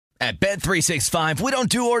At Bet365, we don't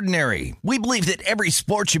do ordinary. We believe that every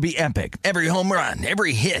sport should be epic. Every home run,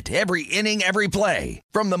 every hit, every inning, every play.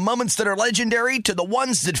 From the moments that are legendary to the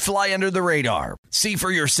ones that fly under the radar. See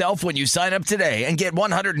for yourself when you sign up today and get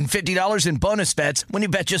 $150 in bonus bets when you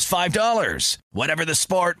bet just $5. Whatever the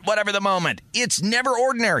sport, whatever the moment, it's never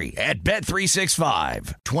ordinary at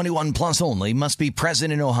Bet365. 21 plus only. Must be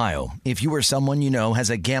present in Ohio. If you or someone you know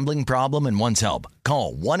has a gambling problem and wants help,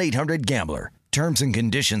 call 1-800-GAMBLER. Terms and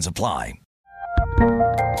conditions apply.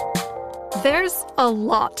 There's a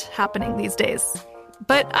lot happening these days,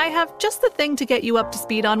 but I have just the thing to get you up to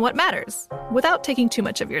speed on what matters without taking too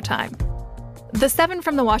much of your time. The 7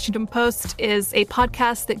 from the Washington Post is a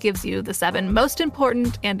podcast that gives you the 7 most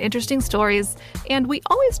important and interesting stories, and we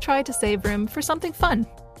always try to save room for something fun.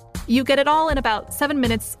 You get it all in about 7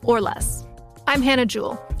 minutes or less. I'm Hannah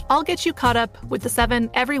Jewell. I'll get you caught up with the 7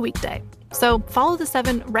 every weekday. So follow the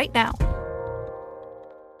 7 right now.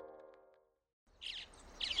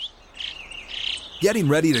 Getting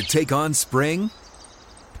ready to take on spring?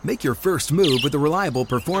 Make your first move with the reliable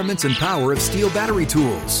performance and power of Steel battery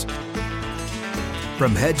tools.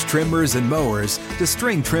 From hedge trimmers and mowers to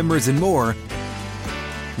string trimmers and more,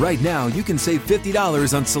 right now you can save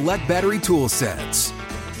 $50 on select battery tool sets.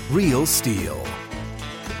 Real Steel.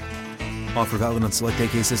 Offer valid on select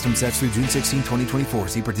AK system sets through June 16, 2024.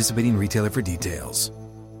 See participating retailer for details.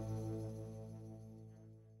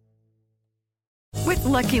 With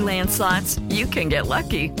Lucky Land Slots, you can get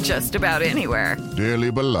lucky just about anywhere. Dearly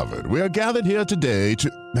beloved, we are gathered here today to...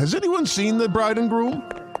 Has anyone seen the bride and groom?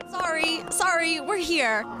 Sorry, we're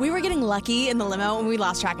here. We were getting lucky in the limo and we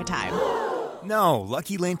lost track of time. No,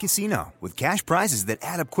 Lucky Land Casino, with cash prizes that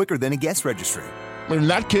add up quicker than a guest registry. In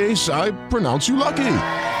that case, I pronounce you lucky.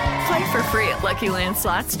 Play for free at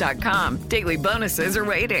LuckyLandSlots.com. Daily bonuses are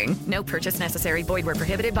waiting. No purchase necessary. Void where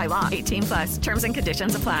prohibited by law. 18 plus. Terms and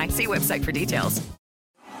conditions apply. See website for details.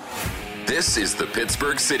 This is the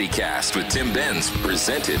Pittsburgh CityCast with Tim Benz,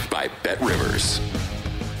 presented by BetRivers.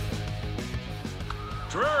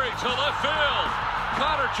 Drury to left field.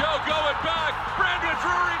 Connor Joe going back. Brandon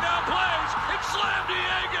Drury now plays. It's Slam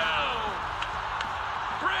Diego.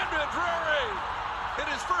 Brandon Drury, in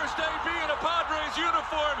his first debut in a Padres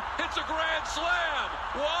uniform, hits a grand slam.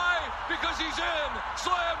 Why? Because he's in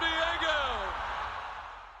Slam Diego.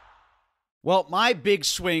 Well, my big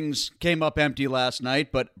swings came up empty last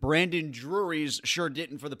night, but Brandon Drury's sure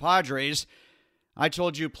didn't for the Padres. I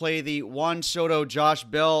told you play the Juan Soto, Josh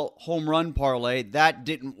Bell home run parlay. That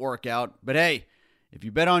didn't work out. But hey, if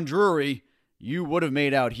you bet on Drury, you would have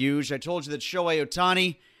made out huge. I told you that Shohei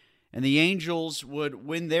Ohtani and the Angels would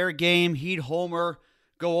win their game. He'd homer,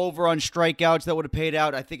 go over on strikeouts. That would have paid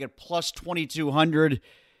out, I think, at plus 2,200.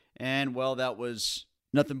 And, well, that was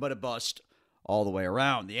nothing but a bust all the way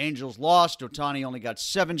around. The Angels lost. Ohtani only got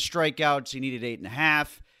 7 strikeouts. He needed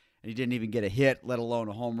 8.5, and he didn't even get a hit, let alone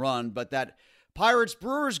a home run. But that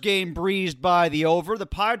Pirates-Brewers game breezed by the over. The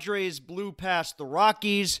Padres blew past the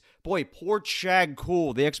Rockies. Boy, poor Chad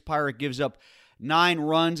Kuhl. The ex-Pirate gives up 9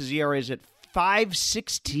 runs. His ERA is at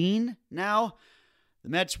 5.16 now. The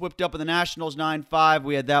Mets whipped up in the Nationals 9-5.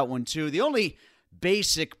 We had that one too. The only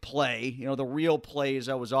basic play, the real plays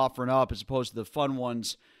I was offering up as opposed to the fun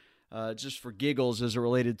ones just for giggles as it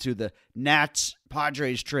related to the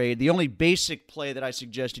Nats-Padres trade. The only basic play that I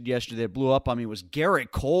suggested yesterday that blew up on me was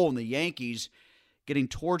Garrett Cole and the Yankees getting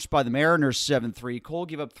torched by the Mariners 7-3. Cole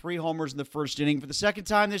gave up 3 homers in the first inning for the second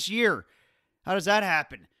time this year. How does that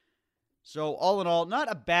happen? So all in all, not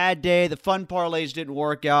a bad day. The fun parlays didn't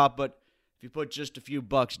work out, but if you put just a few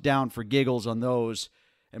bucks down for giggles on those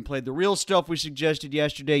and played the real stuff we suggested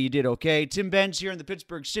yesterday, you did okay. Tim Benz here in the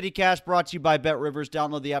Pittsburgh CityCast, brought to you by BetRivers.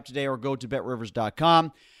 Download the app today or go to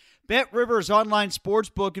BetRivers.com. BetRivers Online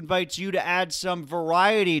Sportsbook invites you to add some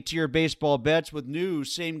variety to your baseball bets with new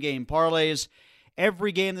same-game parlays.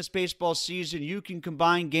 Every game this baseball season, you can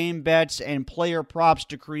combine game bets and player props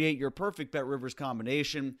to create your perfect BetRivers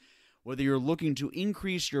combination. Whether you're looking to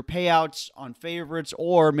increase your payouts on favorites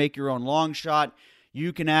or make your own long shot,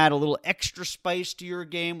 you can add a little extra spice to your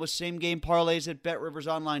game with same-game parlays at BetRivers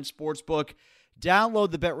Online Sportsbook.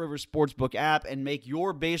 Download the BetRivers Sportsbook app and make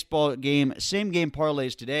your baseball game same-game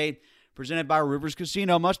parlays today. Presented by Rivers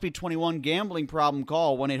Casino. Must be 21. Gambling problem?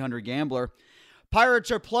 Call 1-800-GAMBLER.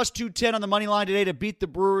 Pirates are plus 210 on the money line today to beat the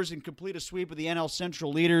Brewers and complete a sweep of the NL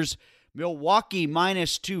Central leaders. Milwaukee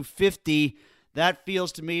minus 250. That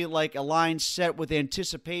feels to me like a line set with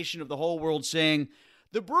anticipation of the whole world saying,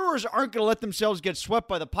 the Brewers aren't going to let themselves get swept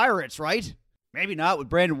by the Pirates, right? Maybe not with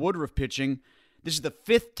Brandon Woodruff pitching. This is the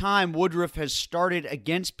 5th time Woodruff has started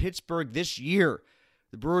against Pittsburgh this year.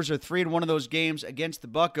 The Brewers are 3-1 of those games against the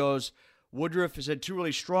Buccos. Woodruff has had two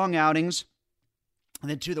really strong outings, and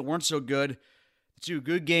then two that weren't so good. The two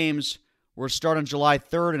good games were a start on July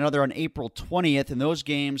 3rd and another on April 20th. In those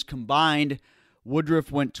games combined,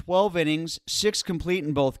 Woodruff went 12 innings, 6 complete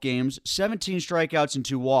in both games, 17 strikeouts and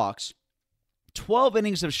 2 walks. 12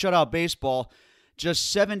 innings of shutout baseball, just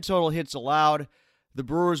 7 total hits allowed. The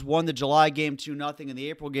Brewers won the July game 2-0 and the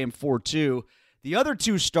April game 4-2. The other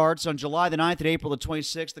two starts on July the 9th and April the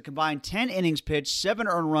 26th, the combined 10 innings pitched, 7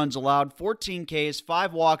 earned runs allowed, 14 Ks,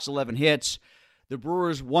 5 walks, 11 hits. The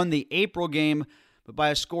Brewers won the April game, but by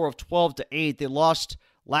a score of 12-8. They lost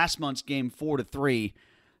last month's game 4-3.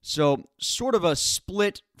 So sort of a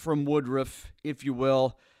split from Woodruff, if you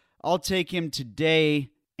will. I'll take him today,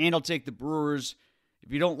 and I'll take the Brewers.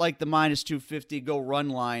 If you don't like the minus 250, go run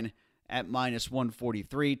line at minus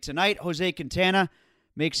 143. Tonight, Jose Quintana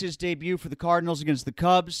makes his debut for the Cardinals against the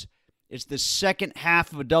Cubs. It's the second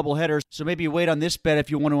half of a doubleheader, so maybe you wait on this bet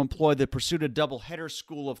if you want to employ the pursuit of doubleheader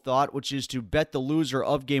school of thought, which is to bet the loser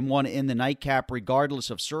of Game 1 in the nightcap regardless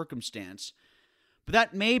of circumstance. But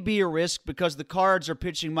that may be a risk because the Cards are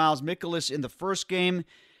pitching Miles Mikolas in the first game.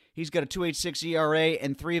 He's got a 2.86 ERA,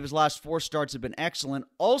 and 3 of his last 4 starts have been excellent.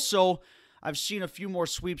 Also, I've seen a few more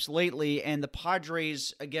sweeps lately, and the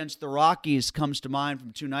Padres against the Rockies comes to mind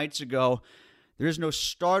from 2 nights ago. There is no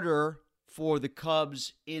starter for the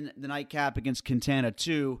Cubs in the nightcap against Quintana,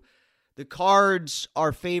 too. The Cards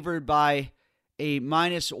are favored by a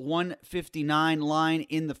minus 159 line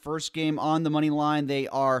in the first game on the money line. They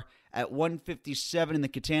are at 157 in the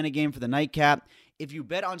Quintana game for the nightcap. If you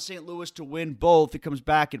bet on St. Louis to win both, it comes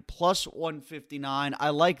back at plus 159. I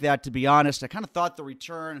like that, to be honest. I kind of thought the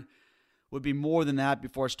return would be more than that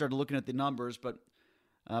before I started looking at the numbers, but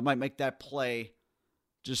I might make that play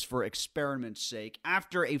just for experiment's sake.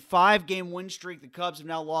 After a 5-game win streak, the Cubs have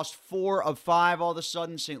now lost 4 of 5. All of a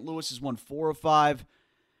sudden, St. Louis has won 4 of 5.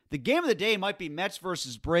 The game of the day might be Mets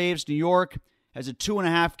versus Braves. New York has a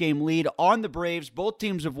 2.5-game lead on the Braves. Both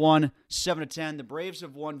teams have won 7-10. The Braves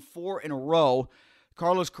have won 4 in a row.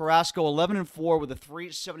 Carlos Carrasco, 11-4 with a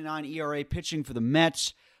 3.79 ERA pitching for the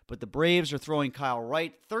Mets. But the Braves are throwing Kyle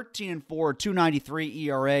Wright, 13-4, 2.93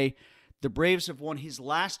 ERA. The Braves have won his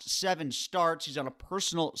last 7 starts. He's on a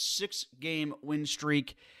personal 6-game win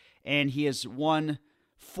streak, and he has won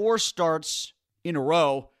 4 starts in a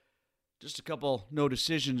row. Just a couple no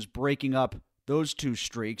decisions breaking up those 2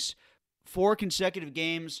 streaks. 4 consecutive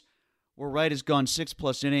games where Wright has gone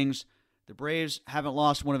 6+ innings. The Braves haven't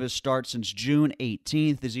lost one of his starts since June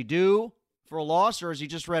 18th. Is he due for a loss, or is he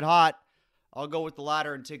just red hot? I'll go with the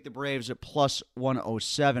latter and take the Braves at plus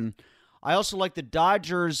 107. I also like the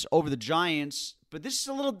Dodgers over the Giants, but this is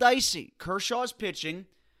a little dicey. Kershaw's pitching.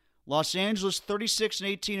 Los Angeles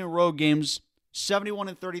 36-18 in road games,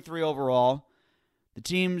 71-33 overall. The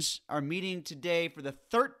teams are meeting today for the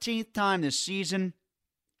 13th time this season.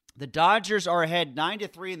 The Dodgers are ahead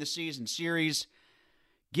 9-3 in the season series.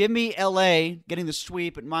 Give me LA getting the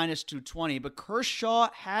sweep at minus 220, but Kershaw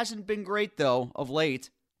hasn't been great, though, of late.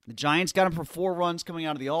 The Giants got him for 4 runs coming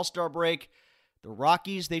out of the All-Star break. The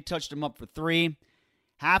Rockies, they touched him up for 3.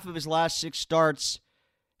 Half of his last 6 starts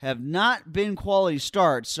have not been quality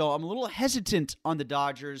starts, so I'm a little hesitant on the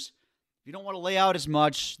Dodgers. If you don't want to lay out as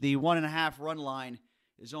much, the 1.5 run line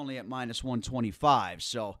is only at minus 125,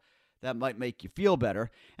 so that might make you feel better.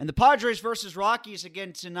 And the Padres versus Rockies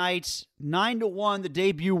again tonight, 9-1, the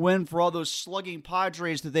debut win for all those slugging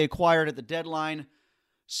Padres that they acquired at the deadline.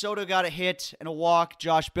 Soto got a hit and a walk.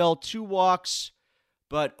 Josh Bell, 2 walks,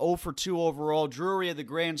 but 0 for 2 overall. Drury had the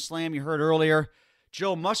grand slam you heard earlier.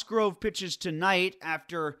 Joe Musgrove pitches tonight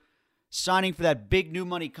after signing for that big new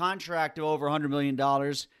money contract of over $100 million.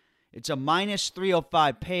 It's a minus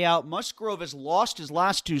 305 payout. Musgrove has lost his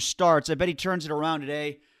last 2 starts. I bet he turns it around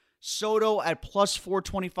today. Soto at plus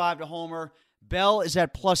 425 to homer. Bell is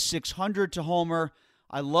at plus 600 to homer.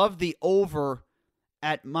 I love the over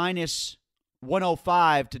at minus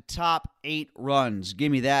 105 to top 8 runs.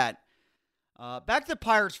 Give me that. Back to the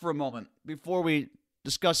Pirates for a moment before we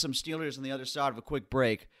discuss some Steelers on the other side of a quick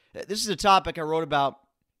break. This is a topic I wrote about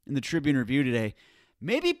in the Tribune Review today.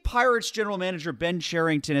 Maybe Pirates general manager Ben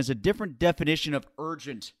Cherington has a different definition of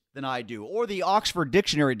urgent than I do, or the Oxford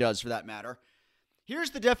Dictionary does for that matter.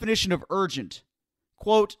 Here's the definition of urgent.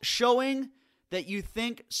 Quote, showing that you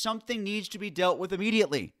think something needs to be dealt with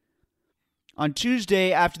immediately. On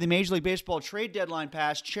Tuesday, after the Major League Baseball trade deadline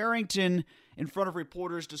passed, Cherington, in front of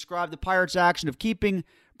reporters, described the Pirates' action of keeping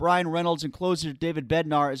Brian Reynolds and closer David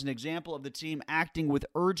Bednar as an example of the team acting with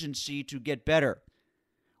urgency to get better.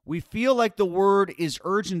 We feel like the word is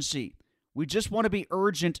urgency. We just want to be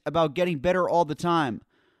urgent about getting better all the time.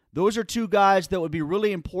 Those are 2 guys that would be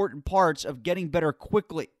really important parts of getting better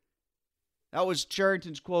quickly. That was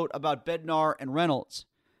Cherington's quote about Bednar and Reynolds.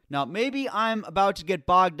 Now, maybe I'm about to get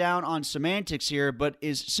bogged down on semantics here, but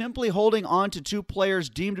is simply holding on to two players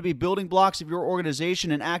deemed to be building blocks of your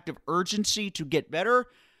organization an act of urgency to get better?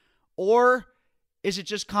 Or is it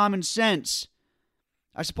just common sense?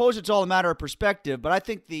 I suppose it's all a matter of perspective, but I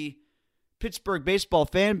think the Pittsburgh baseball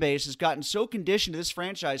fan base has gotten so conditioned to this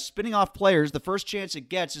franchise spinning off players the first chance it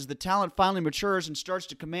gets as the talent finally matures and starts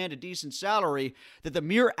to command a decent salary that the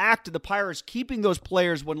mere act of the Pirates keeping those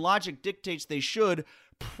players when logic dictates they should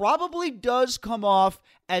probably does come off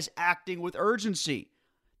as acting with urgency.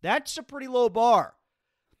 That's a pretty low bar.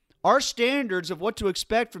 Our standards of what to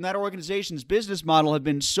expect from that organization's business model have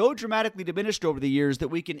been so dramatically diminished over the years that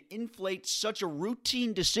we can inflate such a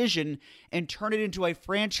routine decision and turn it into a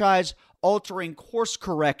franchise-altering course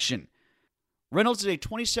correction. Reynolds is a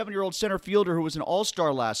 27-year-old center fielder who was an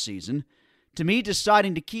all-star last season. To me,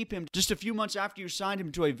 deciding to keep him just a few months after you signed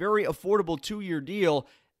him to a very affordable 2-year deal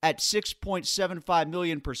at $6.75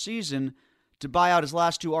 million per season to buy out his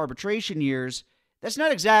last 2 arbitration years, that's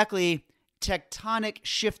not exactly tectonic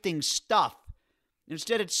shifting stuff.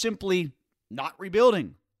 Instead, it's simply not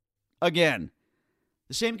rebuilding. Again,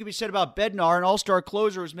 the same can be said about Bednar, an all-star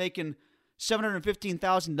closer who's making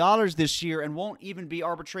 $715,000 this year and won't even be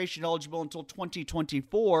arbitration eligible until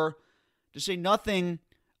 2024, to say nothing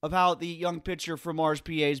of how the young pitcher from Mars,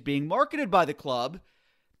 PA is being marketed by the club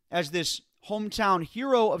as this hometown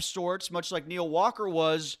hero of sorts, much like Neil Walker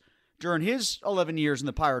was during his 11 years in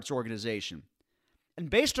the Pirates organization. And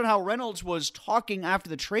based on how Reynolds was talking after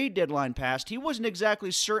the trade deadline passed, he wasn't exactly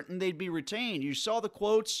certain they'd be retained. You saw the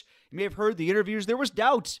quotes, you may have heard the interviews, there was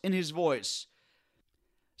doubt in his voice.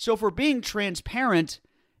 So for being transparent,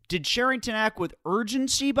 did Cherington act with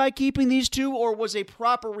urgency by keeping these two, or was a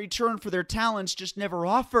proper return for their talents just never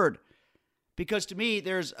offered? Because to me,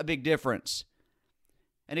 there's a big difference.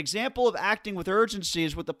 An example of acting with urgency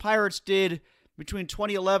is what the Pirates did between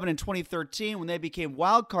 2011 and 2013 when they became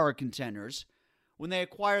wildcard contenders, when they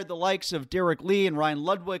acquired the likes of Derek Lee and Ryan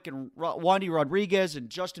Ludwig and Wandy Rodriguez and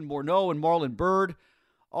Justin Bourneau and Marlon Byrd,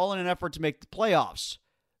 all in an effort to make the playoffs.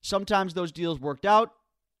 Sometimes those deals worked out.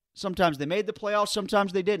 Sometimes they made the playoffs.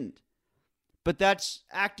 Sometimes they didn't. But that's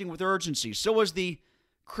acting with urgency. So was the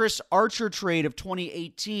Chris Archer trade of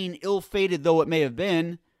 2018, ill-fated though it may have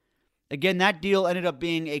been. Again, that deal ended up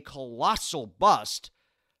being a colossal bust,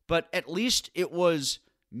 but at least it was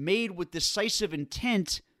made with decisive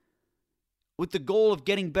intent, with the goal of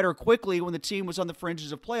getting better quickly when the team was on the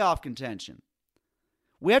fringes of playoff contention.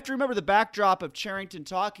 We have to remember the backdrop of Cherington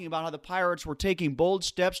talking about how the Pirates were taking bold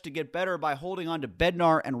steps to get better by holding on to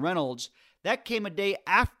Bednar and Reynolds. That came a day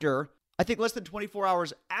after, I think less than 24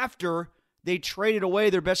 hours after, they traded away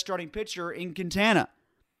their best starting pitcher in Quintana.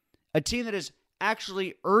 A team that is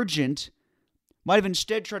actually urgent might have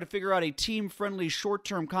instead tried to figure out a team-friendly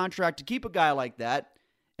short-term contract to keep a guy like that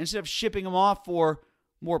instead of shipping him off for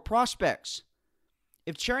more prospects.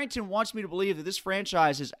 If Cherington wants me to believe that this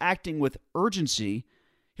franchise is acting with urgency,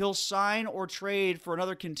 he'll sign or trade for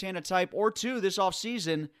another Quintana type or two this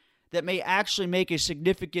offseason that may actually make a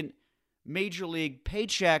significant major league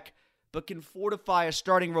paycheck, but can fortify a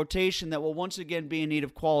starting rotation that will once again be in need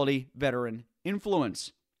of quality veteran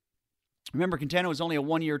influence. Remember, Quintana was only a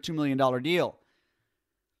 1-year, $2 million deal.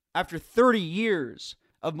 After 30 years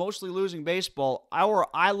of mostly losing baseball, our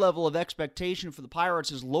eye level of expectation for the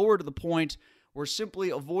Pirates is lower to the point where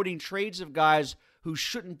simply avoiding trades of guys who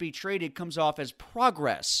shouldn't be traded comes off as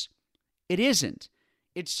progress. It isn't.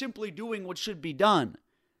 It's simply doing what should be done,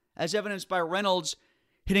 as evidenced by Reynolds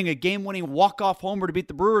hitting a game-winning walk-off homer to beat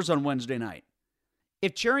the Brewers on Wednesday night.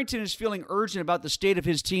 If Cherington is feeling urgent about the state of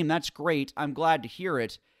his team, that's great. I'm glad to hear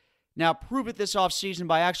it. Now, prove it this offseason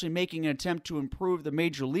by actually making an attempt to improve the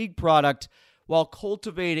major league product while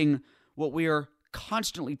cultivating what we are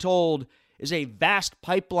constantly told is a vast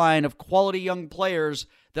pipeline of quality young players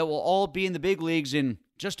that will all be in the big leagues in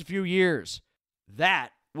just a few years.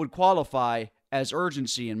 That would qualify as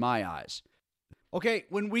urgency in my eyes. Okay,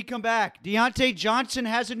 when we come back, Deontay Johnson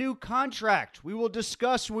has a new contract. We will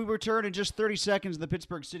discuss when we return in just 30 seconds in the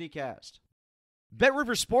Pittsburgh CityCast.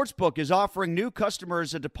 BetRivers Sportsbook is offering new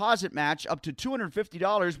customers a deposit match up to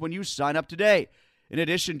 $250 when you sign up today. In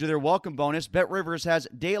addition to their welcome bonus, BetRivers has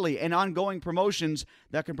daily and ongoing promotions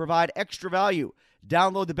that can provide extra value.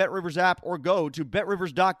 Download the BetRivers app or go to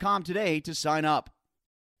betrivers.com today to sign up.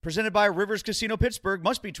 Presented by Rivers Casino Pittsburgh.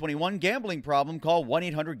 Must be 21. Gambling problem? Call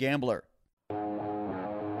 1-800-GAMBLER.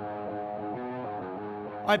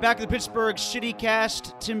 All right, back to the Pittsburgh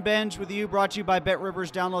CityCast. Tim Benz with you, brought to you by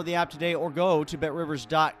BetRivers. Download the app today or go to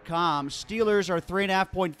betrivers.com. Steelers are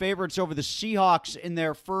 3.5-point favorites over the Seahawks in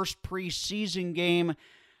their first preseason game.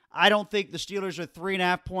 I don't think the Steelers are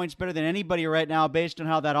 3.5 points better than anybody right now based on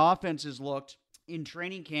how that offense has looked in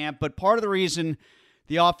training camp. But part of the reason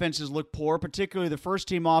the offenses look poor, particularly the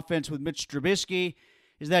first-team offense with Mitch Trubisky,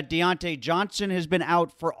 is that Diontae Johnson has been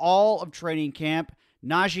out for all of training camp.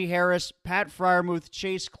 Najee Harris, Pat Freiermuth,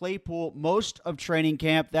 Chase Claypool, most of training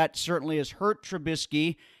camp. That certainly has hurt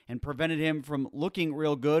Trubisky and prevented him from looking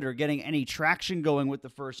real good or getting any traction going with the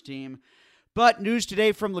first team. But news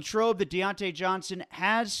today from Latrobe that Diontae Johnson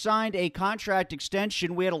has signed a contract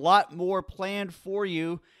extension. We had a lot more planned for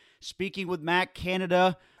you. Speaking with Matt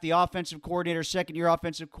Canada, the offensive coordinator, second-year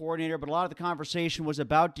offensive coordinator, but a lot of the conversation was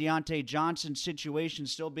about Diontae Johnson's situation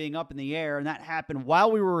still being up in the air, and that happened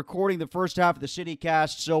while we were recording the first half of the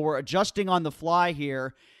CityCast, so we're adjusting on the fly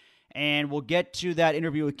here, and we'll get to that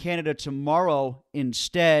interview with Canada tomorrow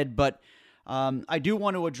instead, but I do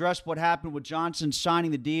want to address what happened with Johnson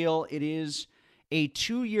signing the deal. It is a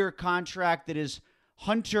 2-year contract that is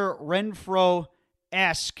Hunter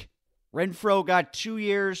Renfrow-esque. Renfrow got 2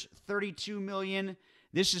 years, $32 million.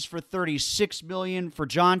 This is for $36 million for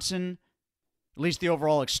Johnson. At least the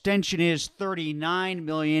overall extension is $39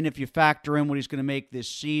 million if you factor in what he's going to make this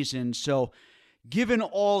season. So given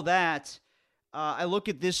all that, I look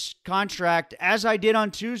at this contract as I did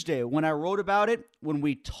on Tuesday when I wrote about it, when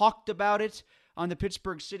we talked about it on the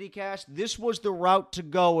Pittsburgh CityCast. This was the route to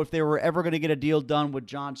go if they were ever going to get a deal done with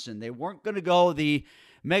Johnson. They weren't going to go the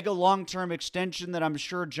mega long-term extension that I'm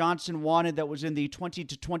sure Johnson wanted that was in the $20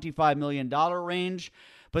 to $25 million range,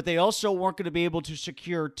 but they also weren't going to be able to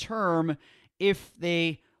secure term if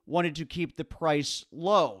they wanted to keep the price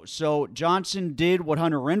low. So Johnson did what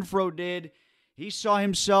Hunter Renfrow did. He saw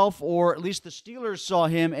himself, or at least the Steelers saw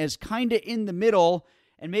him, as kind of in the middle,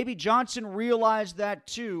 and maybe Johnson realized that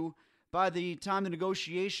too by the time the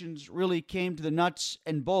negotiations really came to the nuts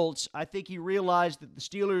and bolts. I think he realized that the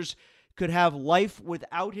Steelers could have life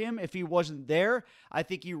without him if he wasn't there. I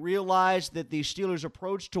think he realized that the Steelers'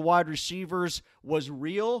 approach to wide receivers was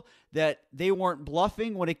real, that they weren't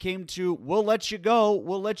bluffing when it came to, we'll let you go,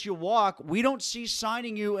 we'll let you walk. We don't see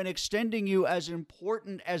signing you and extending you as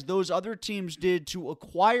important as those other teams did to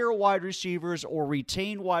acquire wide receivers or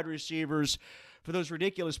retain wide receivers for those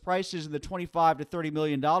ridiculous prices in the $25 to $30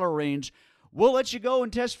 million range. We'll let you go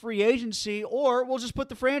and test free agency, or we'll just put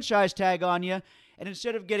the franchise tag on you. And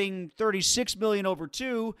instead of getting $36 million over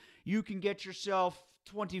 2, you can get yourself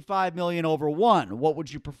 $25 million over 1. What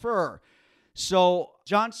would you prefer? So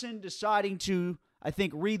Johnson deciding to, I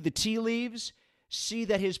think, read the tea leaves, see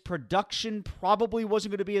that his production probably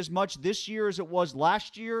wasn't going to be as much this year as it was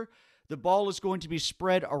last year. The ball is going to be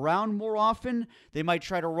spread around more often. They might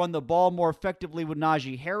try to run the ball more effectively with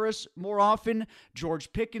Najee Harris more often.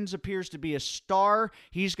 George Pickens appears to be a star.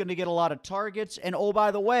 He's going to get a lot of targets. And oh,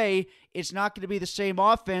 by the way, it's not going to be the same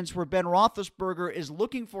offense where Ben Roethlisberger is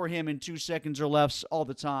looking for him in 2 seconds or less all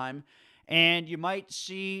the time. And you might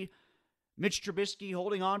see Mitch Trubisky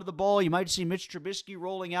holding on to the ball. You might see Mitch Trubisky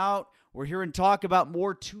rolling out. We're hearing talk about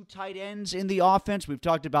more 2 tight ends in the offense. We've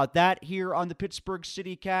talked about that here on the Pittsburgh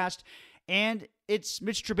CityCast. And it's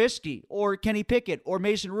Mitch Trubisky or Kenny Pickett or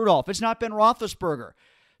Mason Rudolph. It's not Ben Roethlisberger.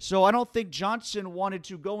 So I don't think Johnson wanted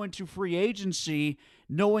to go into free agency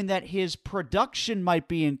knowing that his production might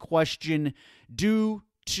be in question due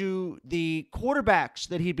to the quarterbacks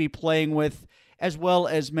that he'd be playing with, as well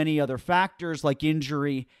as many other factors like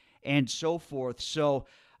injury and so forth. So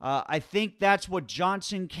I think that's what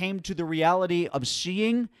Johnson came to the reality of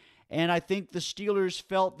seeing. And I think the Steelers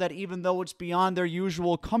felt that even though it's beyond their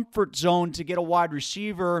usual comfort zone to get a wide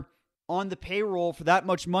receiver on the payroll for that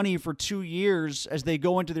much money for 2 years as they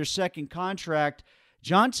go into their second contract,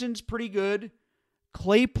 Johnson's pretty good.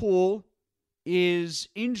 Claypool is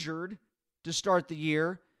injured to start the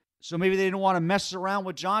year. So maybe they didn't want to mess around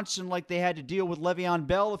with Johnson like they had to deal with Le'Veon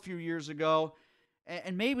Bell a few years ago.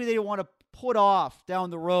 And maybe they want to put off down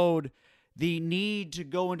the road the need to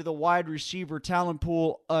go into the wide receiver talent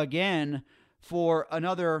pool again for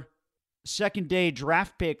another second-day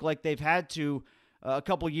draft pick like they've had to a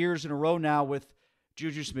couple years in a row now with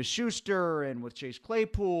Juju Smith-Schuster and with Chase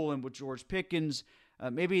Claypool and with George Pickens.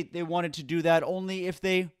 Maybe they wanted to do that only if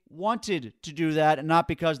they wanted to do that and not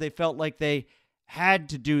because they felt like they had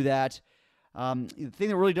to do that. The thing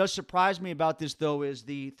that really does surprise me about this, though, is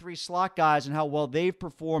the 3 slot guys and how well they've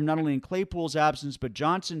performed, not only in Claypool's absence, but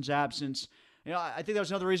Johnson's absence. You know, I think that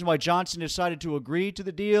was another reason why Johnson decided to agree to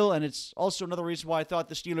the deal, and it's also another reason why I thought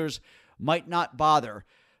the Steelers might not bother.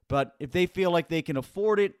 But if they feel like they can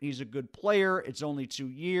afford it, he's a good player. It's only 2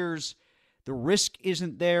 years. The risk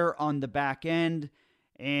isn't there on the back end.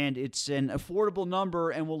 And it's an affordable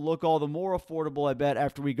number and will look all the more affordable, I bet,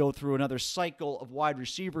 after we go through another cycle of wide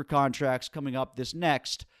receiver contracts coming up this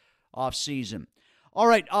next offseason. All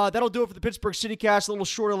right, that'll do it for the Pittsburgh CityCast. A little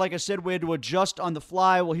shorter, like I said. We had to adjust on the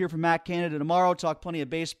fly. We'll hear from Matt Canada tomorrow. Talk plenty of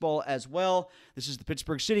baseball as well. This is the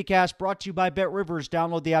Pittsburgh CityCast, brought to you by Bet Rivers.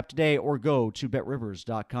 Download the app today or go to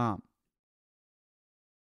betrivers.com.